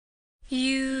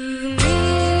You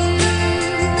mean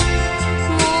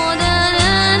more than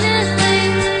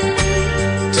anything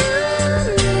to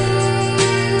me.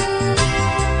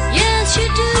 Yes, you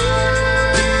do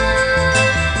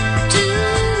to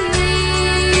me.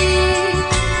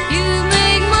 You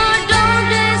make my dark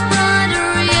days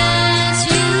brighter. Yes,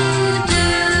 you do.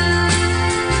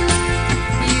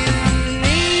 You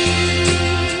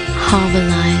mean harbor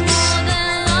lights,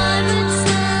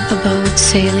 a boat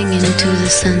sailing into the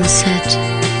sunset.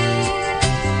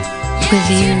 With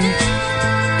you,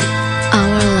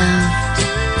 our love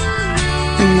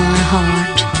and my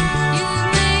heart.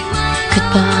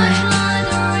 Goodbye, mon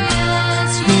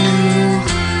amour.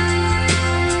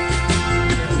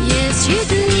 yes, you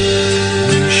do.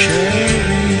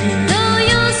 Though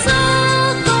you're so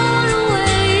far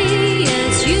away,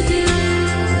 yes, you do.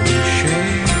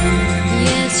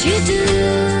 Yes, you do.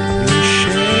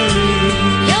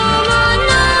 You're my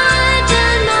night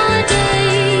and my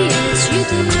day, yes, you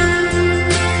do.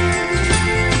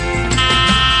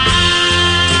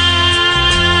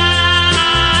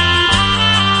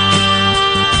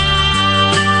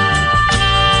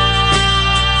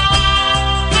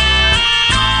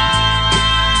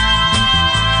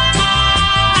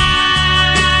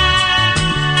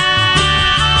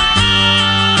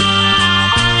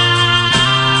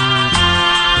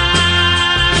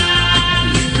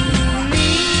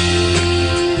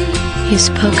 You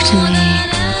spoke to me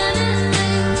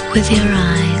with your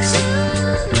eyes.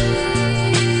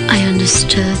 I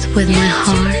understood with my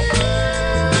heart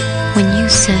when you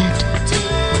said,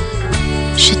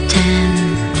 Je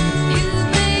t'aime,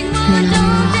 mon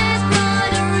amour.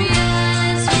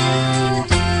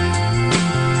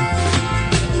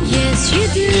 Yes, you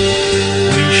do.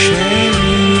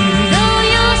 Though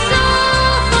you're so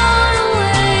far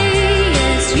away,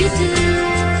 yes, you do.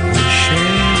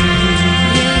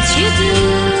 Yes, you do.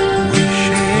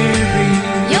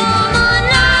 You're my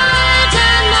night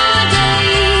and my day,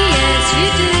 yes, you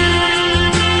do.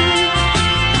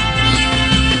 You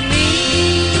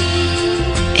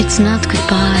mean It's not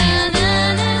goodbye,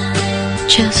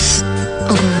 just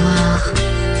au revoir.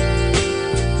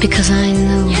 Because I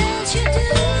know yes, you do.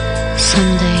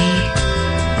 someday,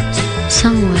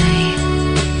 some way,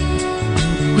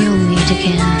 we'll meet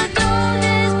again.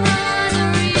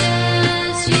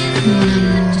 Yes, you do. Mon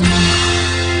amour.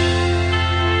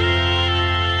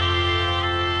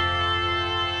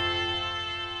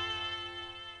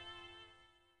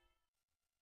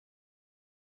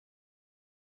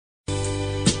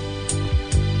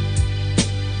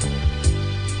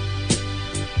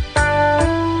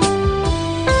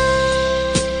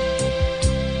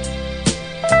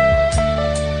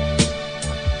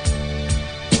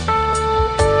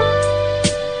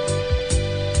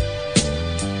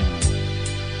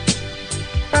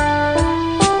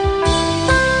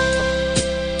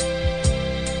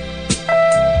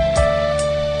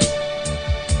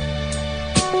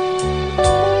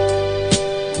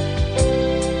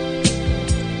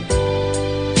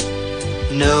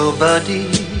 Nobody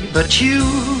but you,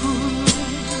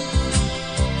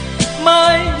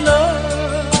 my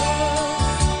love,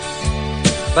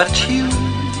 but you.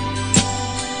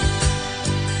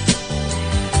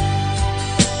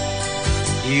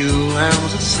 You and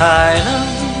the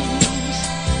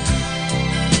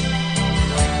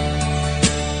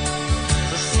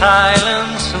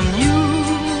silence on you.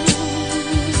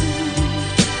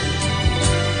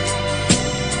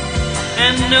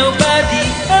 And nobody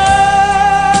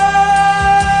else,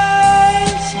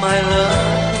 my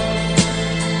love,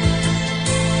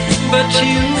 but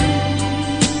you.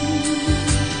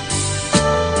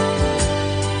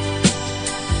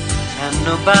 And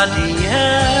nobody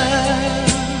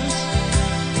else,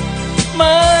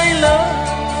 my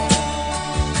love,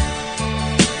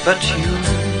 but you.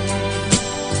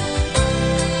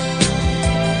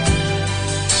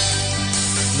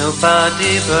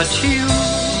 Nobody but you,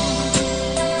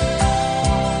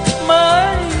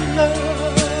 my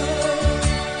love,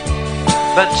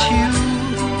 but you.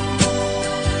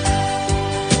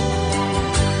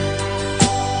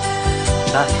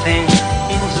 Nothing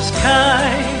in the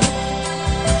sky,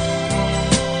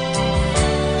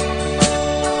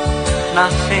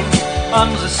 nothing on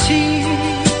the sea,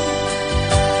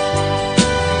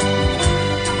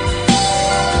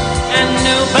 and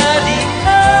nobody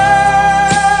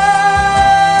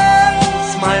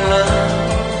else, my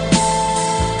love,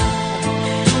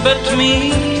 but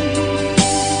me.